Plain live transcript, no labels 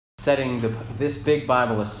setting this big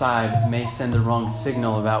Bible aside may send the wrong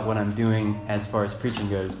signal about what I'm doing as far as preaching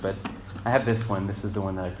goes, but I have this one. This is the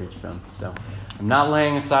one that I preach from. So I'm not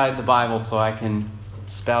laying aside the Bible so I can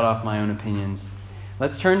spout off my own opinions.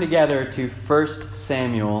 Let's turn together to 1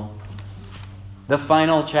 Samuel, the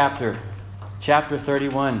final chapter, chapter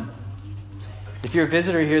 31. If you're a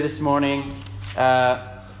visitor here this morning,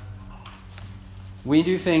 we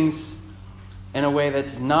do things in a way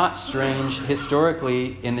that's not strange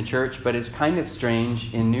historically in the church, but is kind of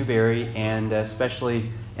strange in Newberry and especially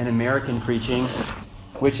in American preaching,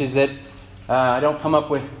 which is that I don't come up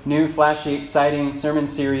with new, flashy, exciting sermon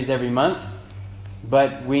series every month,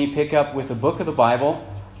 but we pick up with a book of the Bible,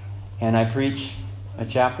 and I preach a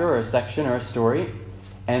chapter or a section or a story,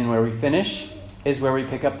 and where we finish is where we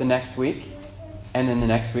pick up the next week, and then the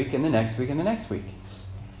next week, and the next week, and the next week.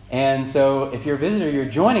 And so if you're a visitor, you're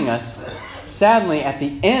joining us, sadly, at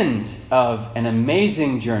the end of an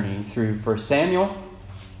amazing journey through 1 Samuel.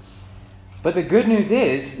 But the good news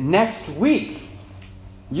is, next week,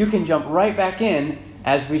 you can jump right back in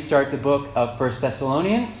as we start the book of 1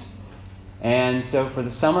 Thessalonians. And so for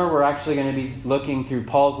the summer, we're actually going to be looking through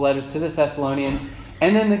Paul's letters to the Thessalonians.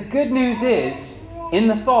 And then the good news is, in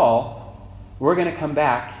the fall, we're going to come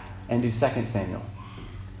back and do 2 Samuel.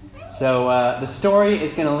 So the story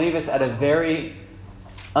is going to leave us at a very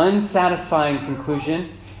unsatisfying conclusion.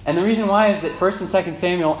 And the reason why is that 1 and 2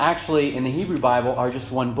 Samuel actually in the Hebrew Bible are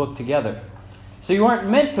just one book together. So you aren't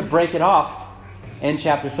meant to break it off in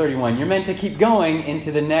chapter 31. You're meant to keep going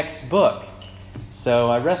into the next book. So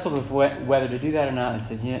I wrestled with whether to do that or not. I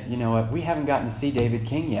said, yeah, you know what? We haven't gotten to see David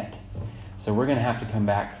King yet. So we're going to have to come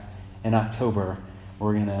back in October.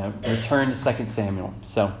 We're going to return to 2 Samuel.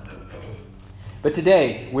 But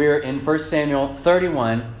today, we're in 1 Samuel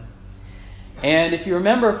 31. And if you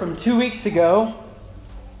remember from 2 weeks ago,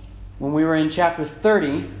 when we were in chapter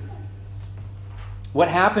 30, what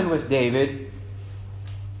happened with David,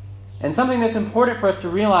 and something that's important for us to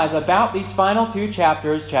realize about these final two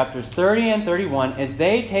chapters, chapters 30 and 31, is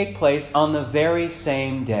they take place on the very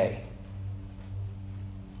same day.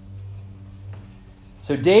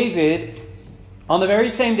 So David, on the very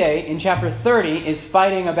same day, in chapter 30, is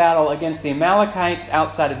fighting a battle against the Amalekites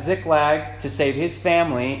outside of Ziklag to save his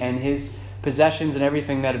family and his possessions and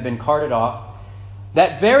everything that had been carted off.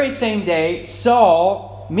 That very same day,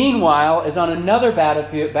 Saul, meanwhile, is on another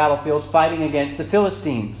battlefield fighting against the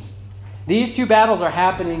Philistines. These two battles are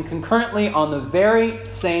happening concurrently on the very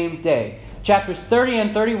same day. Chapters 30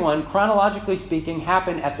 and 31, chronologically speaking,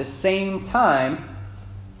 happen at the same time.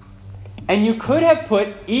 And you could have put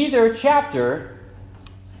either chapter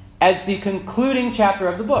as the concluding chapter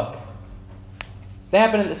of the book. They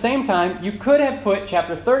happen at the same time. You could have put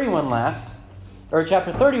chapter 31 last, or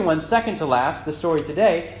chapter 31 second to last, the story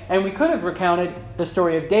today, and we could have recounted the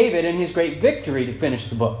story of David and his great victory to finish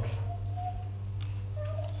the book.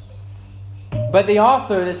 But the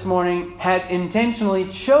author this morning has intentionally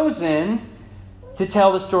chosen to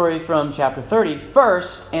tell the story from chapter 30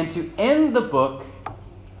 first and to end the book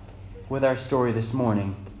with our story this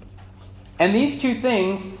morning. And these two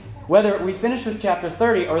things, whether we finish with chapter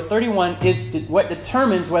 30 or 31, is what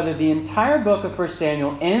determines whether the entire book of 1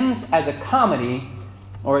 Samuel ends as a comedy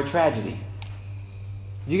or a tragedy.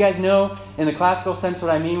 Do you guys know in the classical sense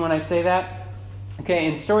what I mean when I say that? Okay,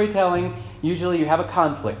 in storytelling, usually you have a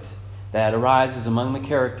conflict that arises among the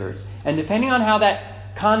characters. And depending on how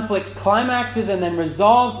that conflict climaxes and then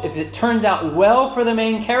resolves, if it turns out well for the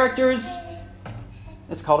main characters,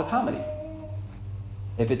 it's called a comedy.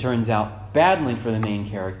 If it turns out badly for the main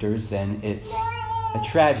characters, then it's a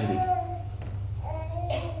tragedy.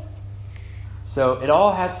 So it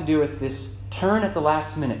all has to do with this turn at the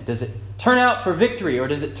last minute. Does it turn out for victory or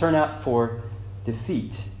does it turn out for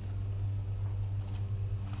defeat?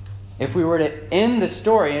 If we were to end the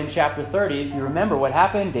story in chapter 30, if you remember what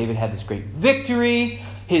happened, David had this great victory.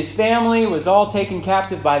 His family was all taken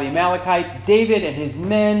captive by the Amalekites. David and his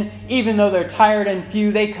men, even though they're tired and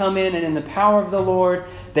few, they come in and in the power of the Lord,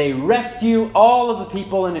 they rescue all of the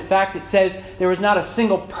people. And in fact, it says there was not a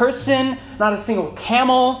single person, not a single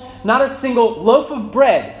camel, not a single loaf of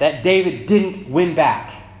bread that David didn't win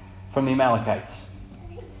back from the Amalekites.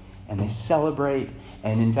 And they celebrate.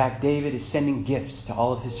 And in fact, David is sending gifts to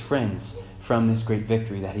all of his friends from this great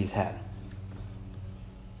victory that he's had.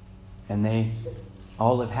 And they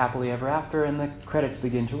all live happily ever after, and the credits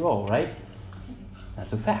begin to roll, right? Not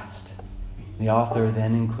so fast. The author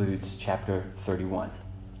then includes chapter 31.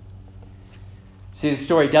 See, the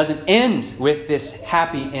story doesn't end with this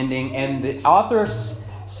happy ending, and the author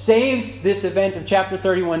saves this event of chapter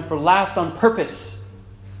 31 for last on purpose.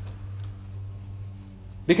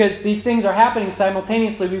 Because these things are happening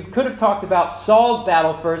simultaneously. We could have talked about Saul's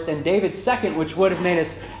battle first and David's second, which would have made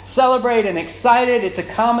us celebrate and excited. It's a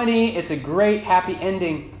comedy. It's a great, happy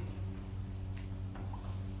ending.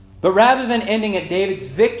 But rather than ending at David's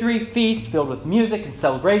victory feast filled with music and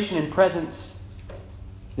celebration and presents,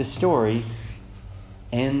 the story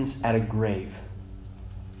ends at a grave.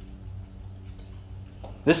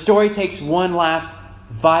 The story takes one last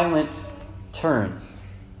violent turn.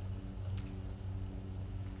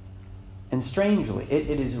 And strangely, it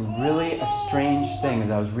is really a strange thing. As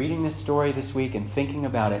I was reading this story this week and thinking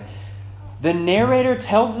about it, the narrator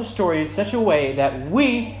tells the story in such a way that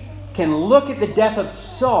we can look at the death of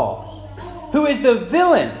Saul, who is the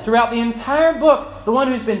villain throughout the entire book, the one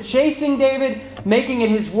who's been chasing David, making it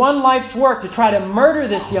his one life's work to try to murder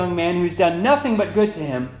this young man who's done nothing but good to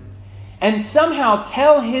him, and somehow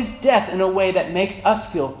tell his death in a way that makes us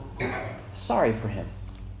feel sorry for him.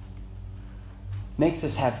 Makes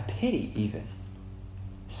us have pity even.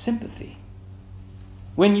 Sympathy.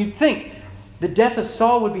 When you'd think the death of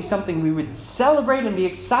Saul would be something we would celebrate and be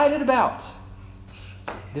excited about,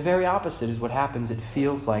 the very opposite is what happens. It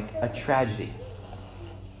feels like a tragedy.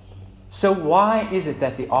 So why is it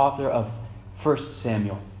that the author of 1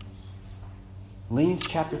 Samuel leaves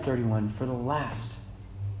chapter 31 for the last?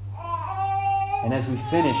 And as we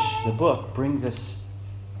finish the book, brings us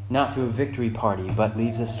not to a victory party, but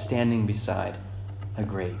leaves us standing beside a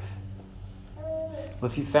grave. Well,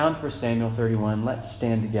 if you found 1 Samuel 31, let's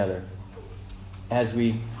stand together as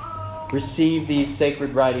we receive these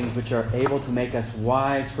sacred writings which are able to make us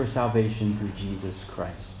wise for salvation through Jesus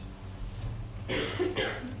Christ.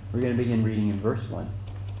 We're going to begin reading in verse 1.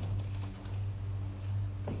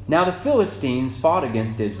 Now the Philistines fought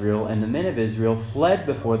against Israel, and the men of Israel fled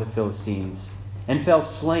before the Philistines and fell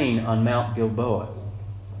slain on Mount Gilboa.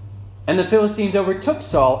 And the Philistines overtook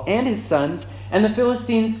Saul and his sons, and the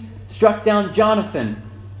Philistines struck down Jonathan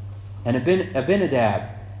and Abinadab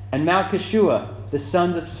and Malchishua, the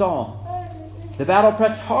sons of Saul. The battle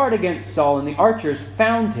pressed hard against Saul, and the archers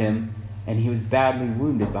found him, and he was badly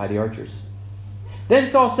wounded by the archers. Then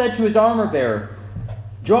Saul said to his armor-bearer,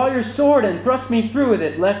 "Draw your sword and thrust me through with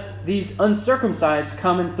it, lest these uncircumcised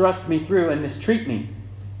come and thrust me through and mistreat me."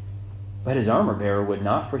 But his armor-bearer would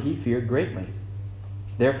not, for he feared greatly.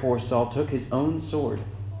 Therefore Saul took his own sword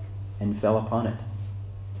and fell upon it.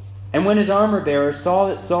 And when his armor-bearer saw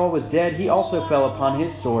that Saul was dead, he also fell upon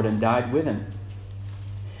his sword and died with him.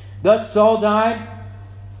 Thus Saul died,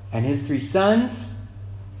 and his 3 sons,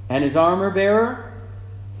 and his armor-bearer,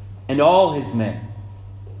 and all his men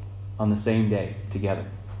on the same day together.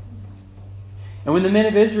 And when the men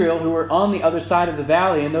of Israel who were on the other side of the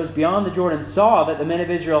valley and those beyond the Jordan saw that the men of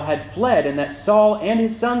Israel had fled and that Saul and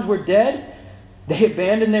his sons were dead, they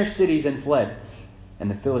abandoned their cities and fled, and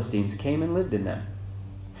the Philistines came and lived in them.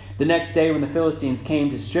 The next day when the Philistines came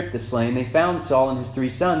to strip the slain, they found Saul and his 3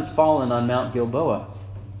 sons fallen on Mount Gilboa.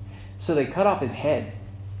 So they cut off his head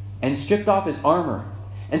and stripped off his armor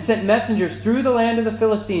and sent messengers through the land of the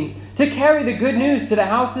Philistines to carry the good news to the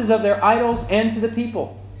houses of their idols and to the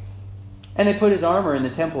people. And they put his armor in the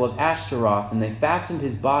temple of Ashtaroth, and they fastened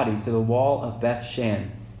his body to the wall of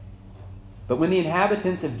Beth-shan. But when the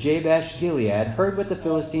inhabitants of Jabesh-Gilead heard what the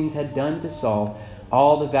Philistines had done to Saul,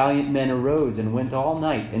 all the valiant men arose and went all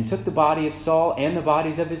night and took the body of Saul and the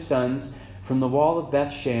bodies of his sons from the wall of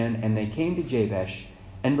Beth-shan, and they came to Jabesh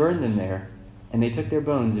and burned them there. And they took their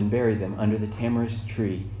bones and buried them under the tamarisk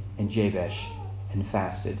tree in Jabesh and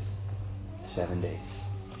fasted 7 days.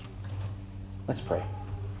 Let's pray.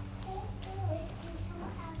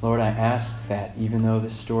 Lord, I ask that even though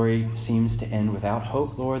this story seems to end without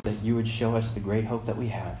hope, Lord, that you would show us the great hope that we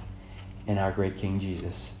have in our great King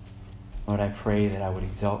Jesus. Lord, I pray that I would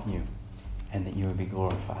exalt you and that you would be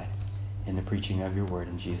glorified in the preaching of your word.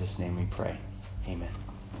 In Jesus' name we pray. Amen.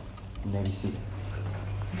 You may be seated.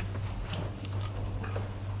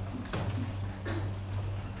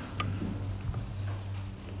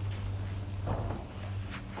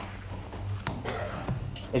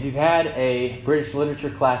 If you've had a British literature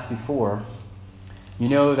class before, you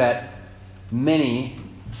know that many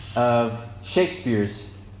of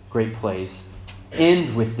Shakespeare's great plays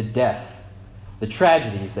end with the death. The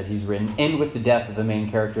tragedies that he's written end with the death of the main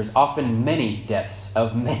characters, often many deaths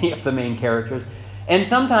of many of the main characters. And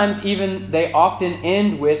sometimes even they often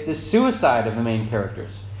end with the suicide of the main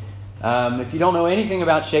characters. If you don't know anything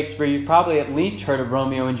about Shakespeare, you've probably at least heard of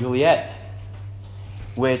Romeo and Juliet,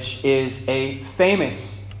 which is a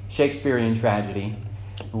famous Shakespearean tragedy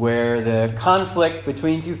where the conflict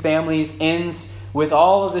between 2 families ends with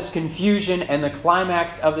all of this confusion, and the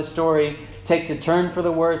climax of the story takes a turn for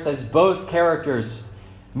the worse as both characters,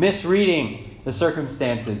 misreading the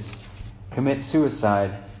circumstances, commit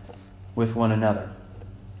suicide with one another.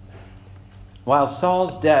 While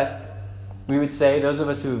Saul's death, we would say, those of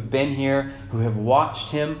us who have been here, who have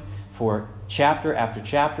watched him for chapter after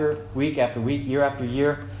chapter, week after week, year after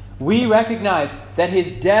year, we recognize that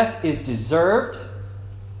his death is deserved,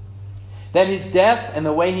 that his death and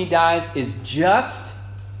the way he dies is just.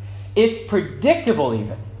 It's predictable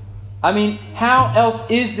even. I mean, how else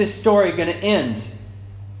is this story going to end?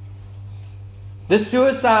 The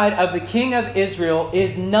suicide of the king of Israel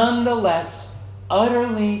is nonetheless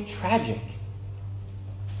utterly tragic.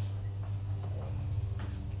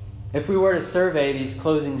 If we were to survey these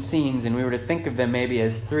closing scenes and we were to think of them maybe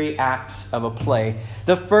as 3 acts of a play,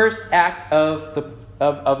 the first act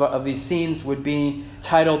of these scenes would be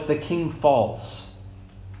titled The King Falls.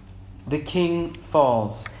 The King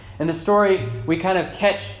Falls. In the story, we kind of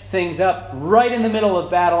catch things up right in the middle of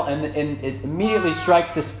battle, and it immediately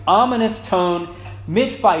strikes this ominous tone.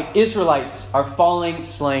 Mid-fight, Israelites are falling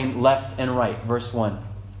slain left and right. Verse 1.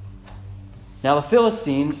 Now the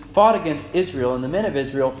Philistines fought against Israel, and the men of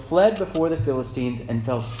Israel fled before the Philistines and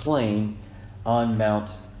fell slain on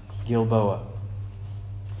Mount Gilboa.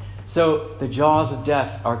 So the jaws of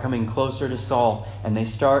death are coming closer to Saul, and they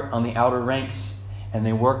start on the outer ranks, and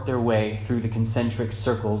they work their way through the concentric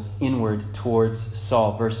circles inward towards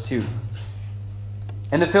Saul. Verse 2.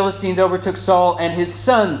 And the Philistines overtook Saul and his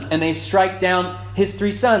sons, and they strike down his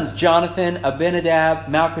 3 sons, Jonathan, Abinadab,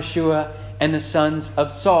 Malchishua, and the sons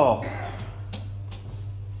of Saul.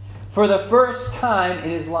 For the first time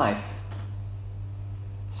in his life,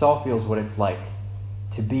 Saul feels what it's like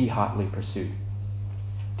to be hotly pursued,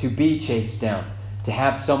 to be chased down, to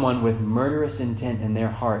have someone with murderous intent in their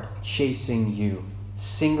heart chasing you,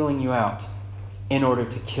 singling you out in order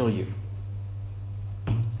to kill you.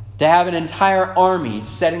 To have an entire army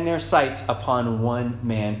setting their sights upon one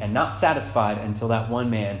man and not satisfied until that one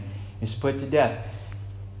man is put to death.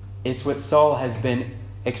 It's what Saul has been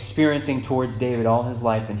experiencing towards David all his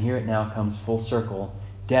life, and here it now comes full circle,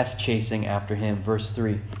 death chasing after him. Verse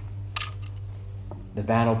 3. The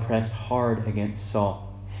battle pressed hard against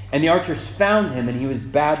Saul, and the archers found him, and he was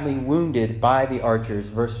badly wounded by the archers.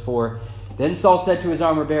 Verse 4. Then Saul said to his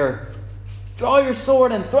armor-bearer, "Draw your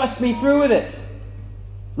sword and thrust me through with it,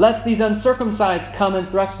 lest these uncircumcised come and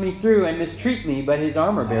thrust me through and mistreat me." But his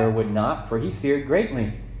armor-bearer would not, for he feared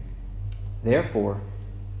greatly. Therefore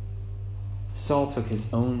Saul took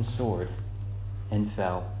his own sword and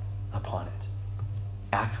fell upon it.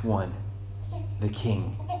 Act 1. The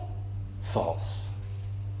king falls.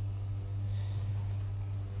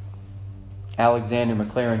 Alexander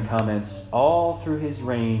Maclaren comments, all through his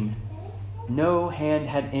reign, no hand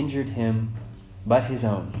had injured him but his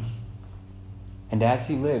own. And as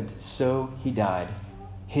he lived, so he died,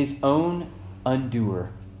 his own undoer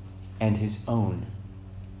and his own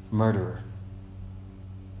murderer.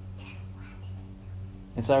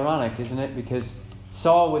 It's ironic, isn't it? Because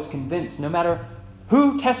Saul was convinced, no matter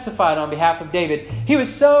who testified on behalf of David, he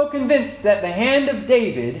was so convinced that the hand of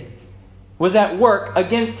David was at work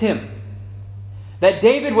against him. That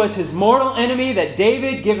David was his mortal enemy, that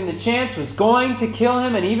David, given the chance, was going to kill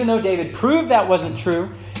him. And even though David proved that wasn't true,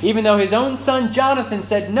 even though his own son Jonathan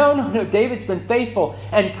said, no, David's been faithful,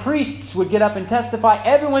 and priests would get up and testify,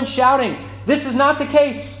 everyone shouting, this is not the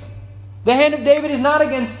case. The hand of David is not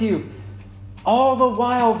against you. All the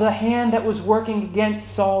while, the hand that was working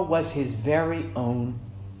against Saul was his very own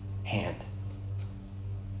hand.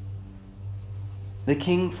 The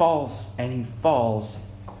king falls, and he falls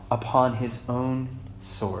upon his own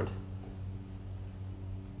sword.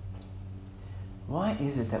 Why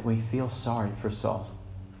is it that we feel sorry for Saul?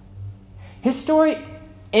 His story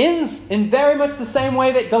ends in very much the same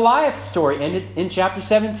way that Goliath's story ended in chapter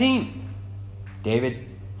 17. David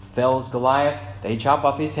fells Goliath, they chop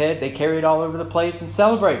off his head, they carry it all over the place and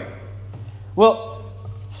celebrate. Well,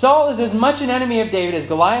 Saul is as much an enemy of David as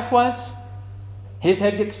Goliath was. His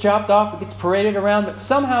head gets chopped off, it gets paraded around, but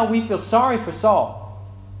somehow we feel sorry for Saul.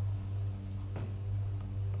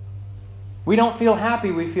 We don't feel happy,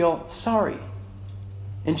 we feel sorry.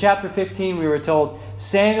 In chapter 15, we were told,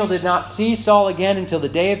 Samuel did not see Saul again until the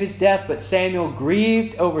day of his death, but Samuel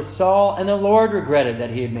grieved over Saul, and the Lord regretted that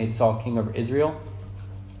he had made Saul king over Israel.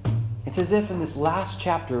 It's as if in this last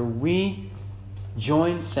chapter, we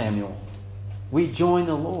join Samuel, we join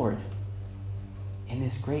the Lord in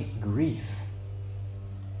this great grief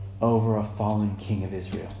over a fallen king of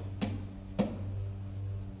Israel.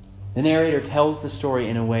 The narrator tells the story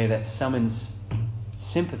in a way that summons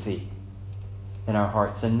sympathy in our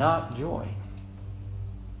hearts and not joy.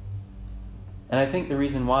 And I think the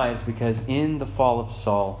reason why is because in the fall of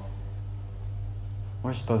Saul,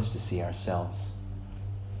 we're supposed to see ourselves.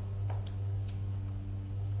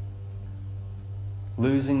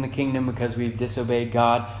 Losing the kingdom because we've disobeyed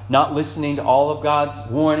God, not listening to all of God's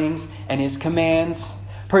warnings and His commands,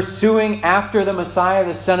 pursuing after the Messiah,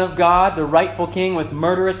 the Son of God, the rightful King, with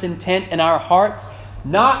murderous intent in our hearts,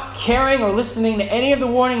 not caring or listening to any of the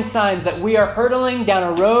warning signs that we are hurtling down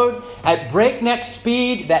a road at breakneck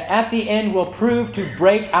speed that at the end will prove to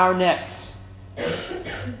break our necks.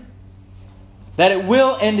 That it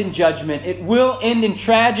will end in judgment. It will end in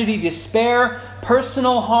tragedy, despair,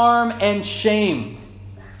 personal harm, and shame.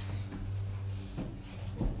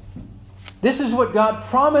 This is what God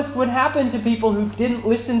promised would happen to people who didn't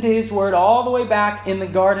listen to His word all the way back in the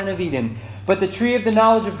Garden of Eden. But the tree of the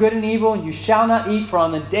knowledge of good and evil you shall not eat, for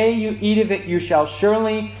on the day you eat of it you shall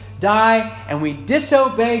surely die. And we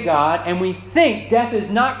disobey God, and we think death is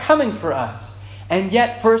not coming for us. And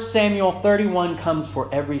yet 1 Samuel 31 comes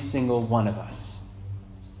for every single one of us.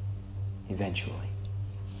 Eventually.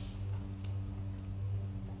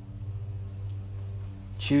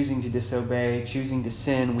 Choosing to disobey, choosing to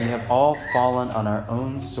sin, we have all fallen on our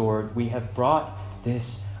own sword. We have brought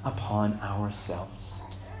this upon ourselves.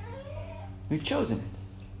 We've chosen it.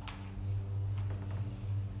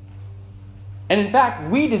 And in fact,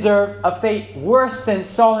 we deserve a fate worse than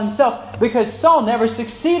Saul himself, because Saul never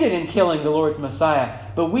succeeded in killing the Lord's Messiah,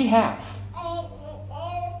 but we have.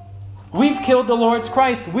 We've killed the Lord's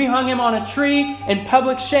Christ. We hung Him on a tree in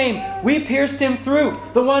public shame. We pierced Him through,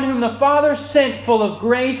 the one whom the Father sent full of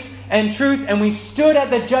grace and truth, and we stood at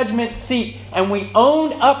the judgment seat, and we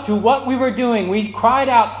owned up to what we were doing. We cried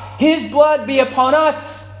out, His blood be upon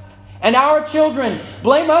us and our children.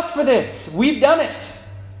 Blame us for this. We've done it.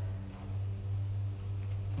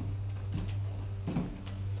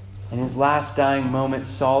 In his last dying moments,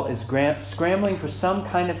 Saul is scrambling for some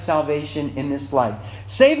kind of salvation in this life.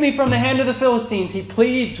 Save me from the hand of the Philistines, he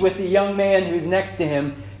pleads with the young man who's next to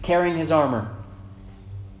him carrying his armor.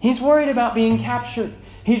 He's worried about being captured.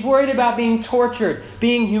 He's worried about being tortured,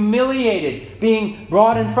 being humiliated, being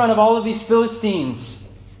brought in front of all of these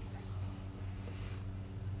Philistines.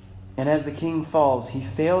 And as the king falls, he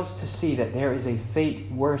fails to see that there is a fate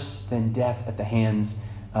worse than death at the hands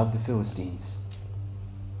of the Philistines.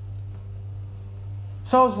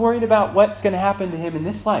 Saul's worried about what's going to happen to him in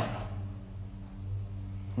this life.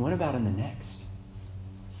 What about in the next?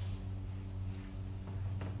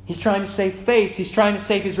 He's trying to save face. He's trying to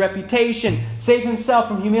save his reputation, save himself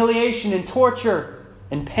from humiliation and torture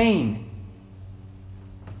and pain.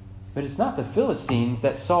 But it's not the Philistines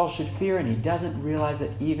that Saul should fear, and he doesn't realize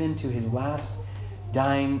it even to his last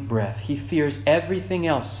dying breath. He fears everything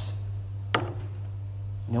else.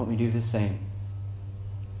 Don't we do the same?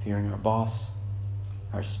 Fearing our boss,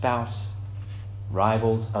 our spouse,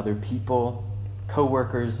 rivals, other people,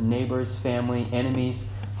 co-workers, neighbors, family, enemies,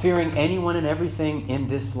 fearing anyone and everything in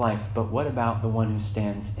this life. But what about the one who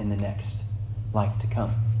stands in the next life to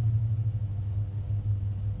come?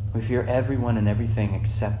 We fear everyone and everything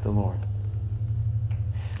except the Lord.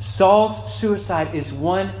 Saul's suicide is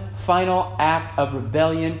one final act of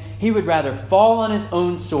rebellion. He would rather fall on his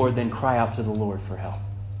own sword than cry out to the Lord for help.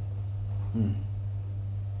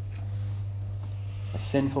 A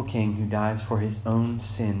sinful king who dies for his own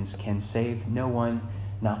sins can save no one,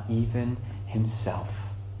 not even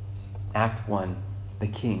himself. Act 1, the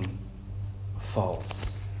king falls.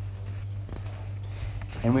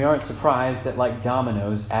 And we aren't surprised that, like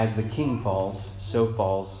dominoes, as the king falls, so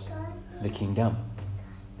falls the kingdom.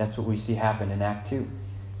 That's what we see happen in Act 2.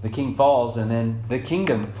 The king falls, and then the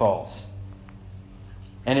kingdom falls.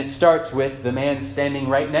 And it starts with the man standing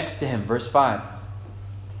right next to him, verse 5.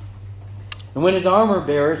 And when his armor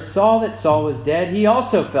bearer saw that Saul was dead, he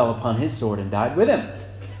also fell upon his sword and died with him.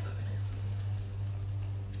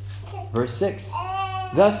 Verse 6.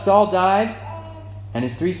 Thus Saul died, and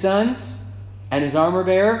his 3 sons, and his armor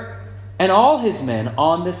bearer, and all his men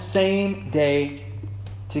on the same day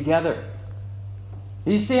together.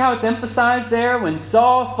 You see how it's emphasized there? When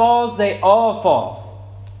Saul falls, they all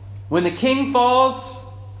fall. When the king falls,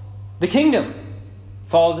 the kingdom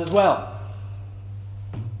falls as well.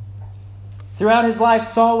 Throughout his life,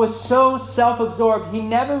 Saul was so self-absorbed, he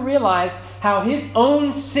never realized how his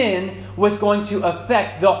own sin was going to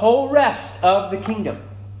affect the whole rest of the kingdom.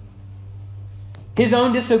 His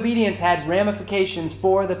own disobedience had ramifications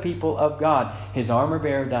for the people of God. His armor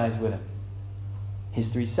bearer dies with him. His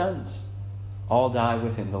 3 sons all die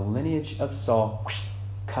with him. The lineage of Saul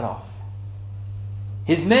cut off.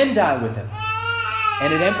 His men die with him.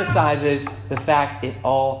 And it emphasizes the fact it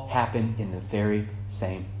all happened in the very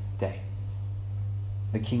same day.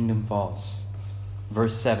 The kingdom falls.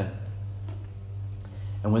 Verse 7.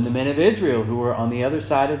 And when the men of Israel, who were on the other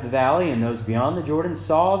side of the valley and those beyond the Jordan,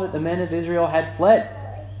 saw that the men of Israel had fled,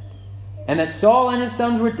 and that Saul and his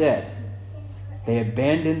sons were dead, they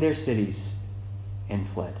abandoned their cities and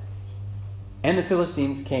fled. And the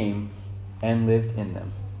Philistines came and lived in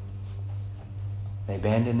them. They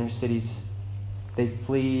abandon their cities. They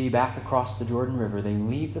flee back across the Jordan River. They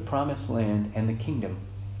leave the promised land, and the kingdom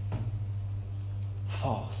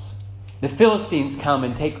falls. The Philistines come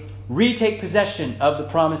and retake possession of the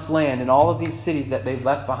promised land and all of these cities that they've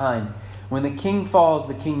left behind. When the king falls,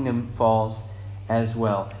 the kingdom falls as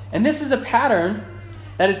well. And this is a pattern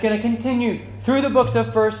that is going to continue through the books of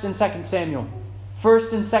 1st and 2nd Samuel,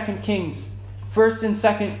 1st and 2nd Kings, 1st and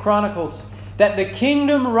 2nd Chronicles, that the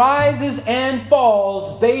kingdom rises and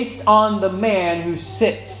falls based on the man who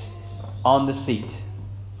sits on the seat.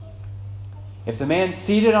 If the man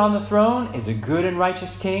seated on the throne is a good and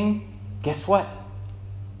righteous king, guess what?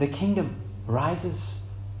 The kingdom rises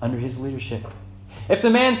under his leadership. If the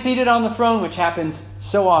man seated on the throne, which happens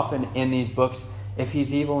so often in these books, if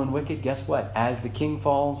he's evil and wicked, guess what? As the king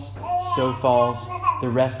falls, so falls the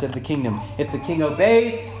rest of the kingdom. If the king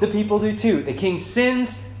obeys, the people do too. The king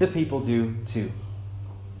sins, the people do too.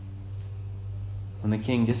 When the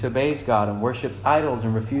king disobeys God and worships idols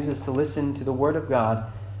and refuses to listen to the word of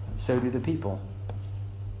God, so do the people.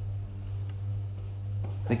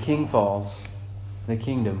 The king falls, the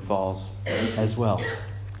kingdom falls as well.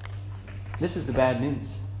 This is the bad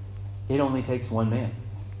news. It only takes one man.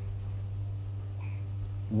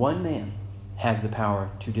 One man has the power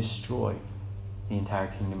to destroy the entire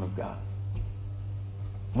kingdom of God.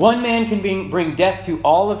 One man can bring death to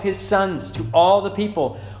all of his sons, to all the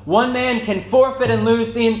people. One man can forfeit and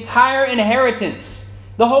lose the entire inheritance,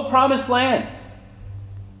 the whole promised land.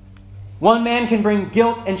 One man can bring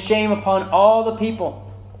guilt and shame upon all the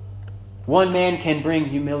people. One man can bring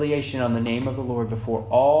humiliation on the name of the Lord before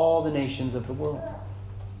all the nations of the world.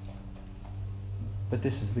 But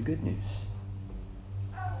this is the good news.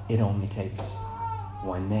 It only takes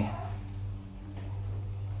one man.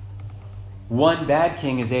 One bad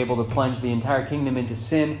king is able to plunge the entire kingdom into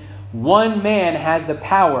sin. One man has the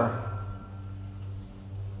power,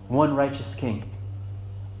 one righteous king,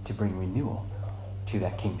 to bring renewal to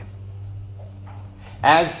that kingdom.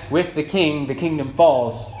 As with the king, the kingdom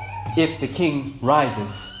falls. If the king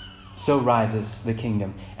rises, so rises the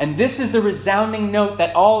kingdom. And this is the resounding note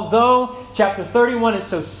that although chapter 31 is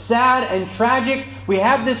so sad and tragic, we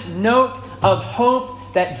have this note of hope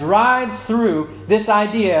that drives through this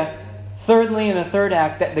idea, thirdly in the third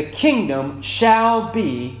act, that the kingdom shall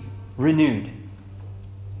be renewed.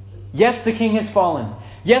 Yes, the king has fallen.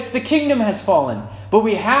 Yes, the kingdom has fallen. But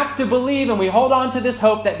we have to believe and we hold on to this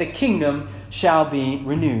hope that the kingdom shall be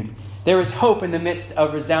renewed. There is hope in the midst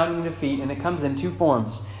of resounding defeat, and it comes in two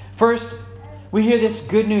forms. First, we hear this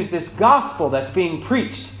good news, this gospel that's being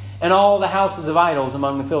preached in all the houses of idols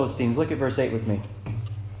among the Philistines. Look at verse 8 with me.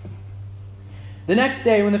 The next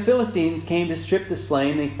day, when the Philistines came to strip the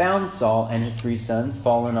slain, they found Saul and his 3 sons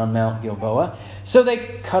fallen on Mount Gilboa. So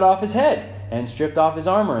they cut off his head and stripped off his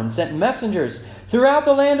armor and sent messengers throughout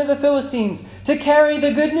the land of the Philistines to carry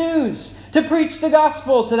the good news, to preach the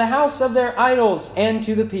gospel to the house of their idols and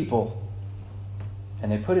to the people.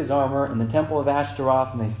 And they put his armor in the temple of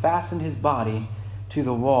Ashtaroth, and they fastened his body to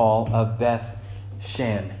the wall of Beth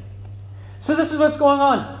Shan. So this is what's going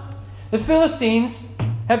on. The Philistines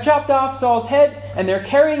have chopped off Saul's head, and they're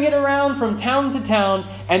carrying it around from town to town,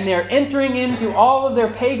 and they're entering into all of their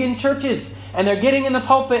pagan churches, and they're getting in the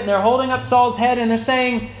pulpit, and they're holding up Saul's head, and they're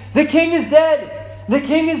saying, "The king is dead! The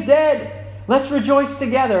king is dead! Let's rejoice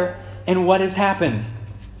together in what has happened."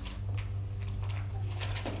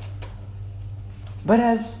 But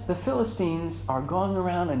as the Philistines are going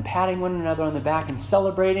around and patting one another on the back and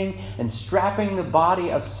celebrating and strapping the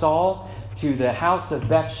body of Saul to the house of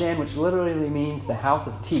Beth Shan, which literally means the house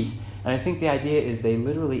of teeth. And I think the idea is they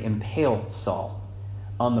literally impale Saul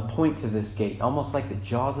on the points of this gate, almost like the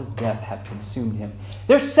jaws of death have consumed him.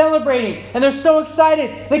 They're celebrating and they're so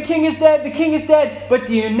excited. The king is dead, the king is dead. But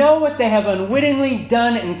do you know what they have unwittingly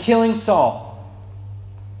done in killing Saul?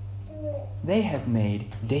 They have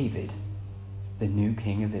made David the new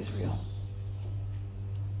king of Israel.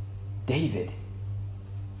 David,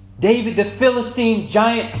 the Philistine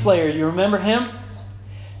giant slayer. You remember him?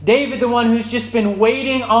 David, the one who's just been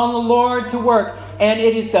waiting on the Lord to work. And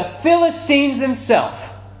it is the Philistines themselves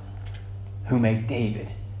who make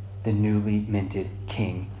David the newly minted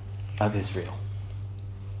king of Israel.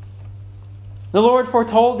 The Lord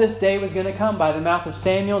foretold this day was going to come by the mouth of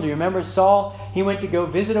Samuel. Do you remember Saul? He went to go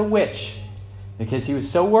visit a witch because he was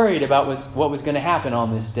so worried about what was going to happen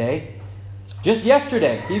on this day. Just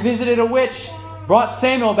yesterday, he visited a witch brought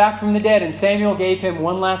Samuel back from the dead, and Samuel gave him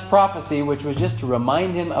one last prophecy, which was just to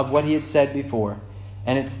remind him of what he had said before.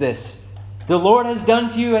 And it's this: the Lord has done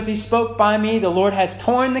to you as he spoke by me. The Lord has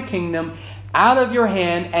torn the kingdom out of your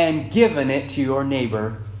hand and given it to your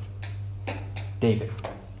neighbor, David.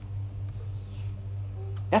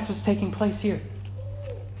 That's what's taking place here.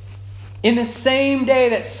 In the same day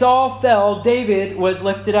that Saul fell, David was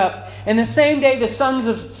lifted up. In the same day the sons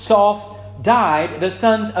of Saul died, the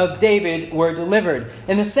sons of David were delivered.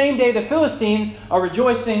 In the same day the Philistines are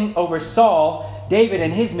rejoicing over Saul, David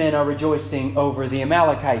and his men are rejoicing over the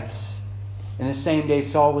Amalekites. In the same day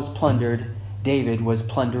Saul was plundered, David was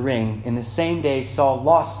plundering. In the same day Saul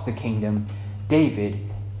lost the kingdom, David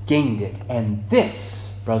gained it. And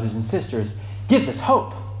this, brothers and sisters, gives us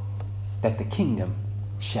hope that the kingdom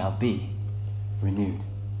shall be renewed.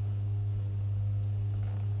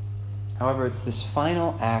 However, it's this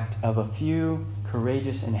final act of a few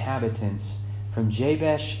courageous inhabitants from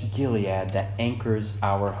Jabesh Gilead that anchors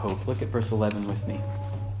our hope. Look at verse 11 with me.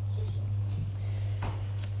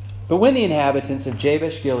 But when the inhabitants of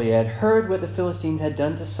Jabesh Gilead heard what the Philistines had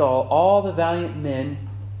done to Saul, all the valiant men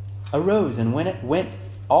arose and went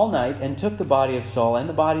all night and took the body of Saul and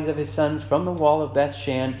the bodies of his sons from the wall of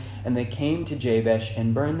Bethshan, and they came to Jabesh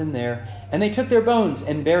and burned them there. And they took their bones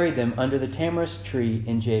and buried them under the tamarisk tree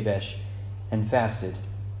in Jabesh and fasted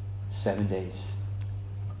 7 days.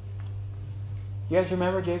 You guys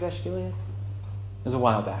remember Jabesh Gilead? It was a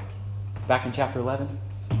while back. Back in chapter 11.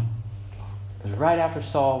 It was right after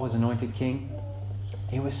Saul was anointed king.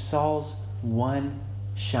 It was Saul's one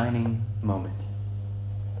shining moment.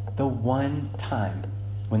 The one time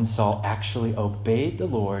when Saul actually obeyed the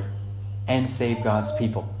Lord and saved God's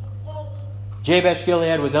people. Jabesh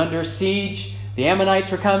Gilead was under siege. The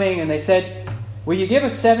Ammonites were coming, and they said, will you give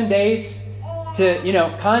us 7 days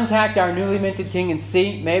to, contact our newly minted king and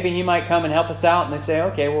see? Maybe he might come and help us out. And they say,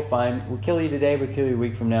 okay, well, fine. We'll kill you today. We'll kill you a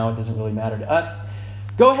week from now. It doesn't really matter to us.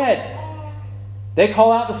 Go ahead. They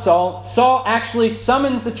call out to Saul. Saul actually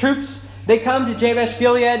summons the troops. They come to Jabesh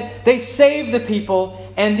Gilead. They save the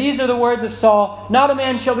people. And these are the words of Saul: not a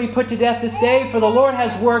man shall be put to death this day, for the Lord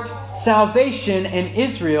has worked salvation in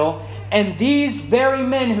Israel. And these very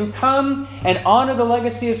men who come and honor the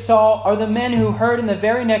legacy of Saul are the men who heard in the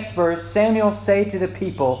very next verse Samuel say to the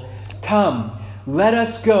people, come, let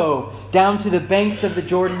us go down to the banks of the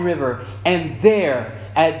Jordan River, and there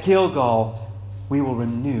at Gilgal we will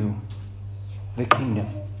renew the kingdom.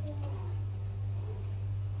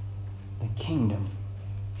 The kingdom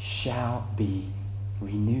shall be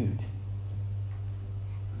renewed.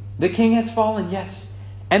 The king has fallen, yes,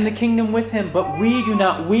 and the kingdom with him, but we do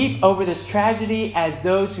not weep over this tragedy as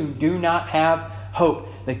those who do not have hope.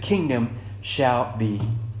 The kingdom shall be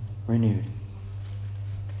renewed.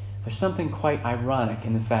 There's something quite ironic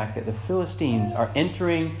in the fact that the Philistines are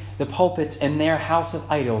entering the pulpits in their house of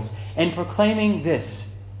idols and proclaiming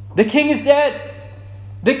this: the king is dead!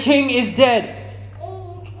 The king is dead!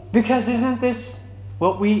 Because isn't this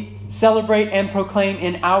what we celebrate and proclaim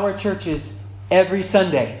in our churches every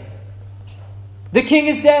Sunday? The king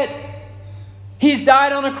is dead. He's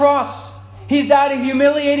died on a cross. He's died a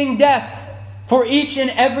humiliating death for each and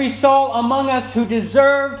every soul among us who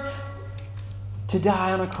deserved to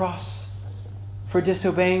die on a cross for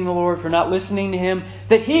disobeying the Lord, for not listening to Him,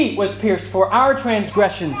 that He was pierced for our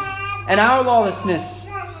transgressions and our lawlessness.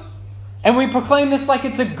 And we proclaim this like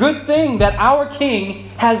it's a good thing that our King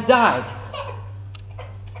has died.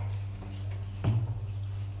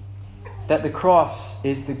 That the cross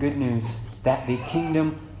is the good news, that the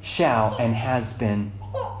kingdom shall and has been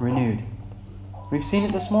renewed. We've seen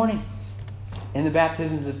it this morning in the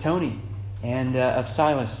baptisms of Tony and of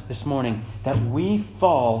Silas this morning, that we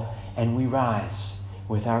fall and we rise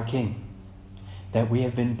with our King, that we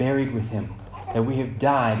have been buried with Him, that we have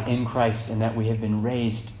died in Christ, and that we have been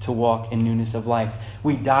raised to walk in newness of life.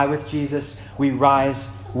 We die with Jesus, we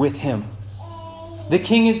rise with Him. The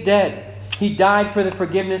King is dead. He died for the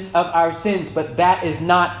forgiveness of our sins, but that is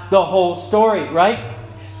not the whole story, right?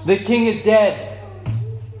 The King is dead.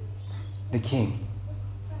 The King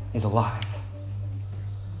is alive.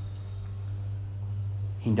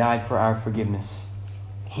 He died for our forgiveness.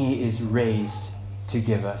 He is raised to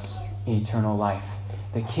give us eternal life.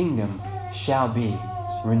 The kingdom shall be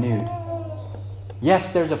renewed.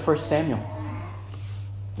 Yes, there's a 1 Samuel.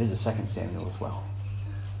 There's a 2 Samuel as well.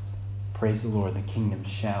 Praise the Lord, the kingdom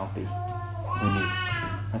shall be renewed.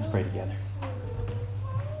 Let's pray together.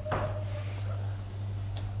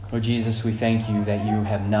 Lord Jesus, we thank you that you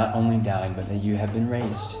have not only died, but that you have been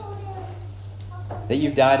raised. That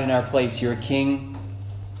you've died in our place. You're a king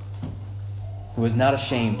who was not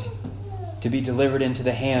ashamed to be delivered into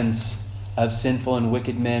the hands of sinful and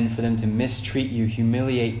wicked men, for them to mistreat you,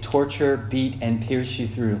 humiliate, torture, beat, and pierce you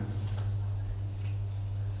through.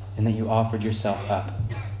 And that you offered yourself up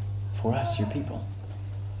for us, your people.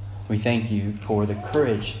 We thank you for the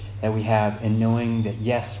courage that we have in knowing that,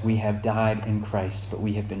 yes, we have died in Christ, but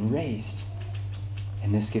we have been raised.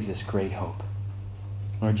 And this gives us great hope.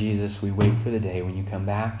 Lord Jesus, we wait for the day when you come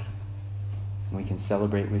back and we can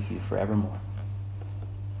celebrate with you forevermore.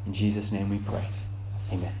 In Jesus' name we pray.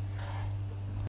 Amen.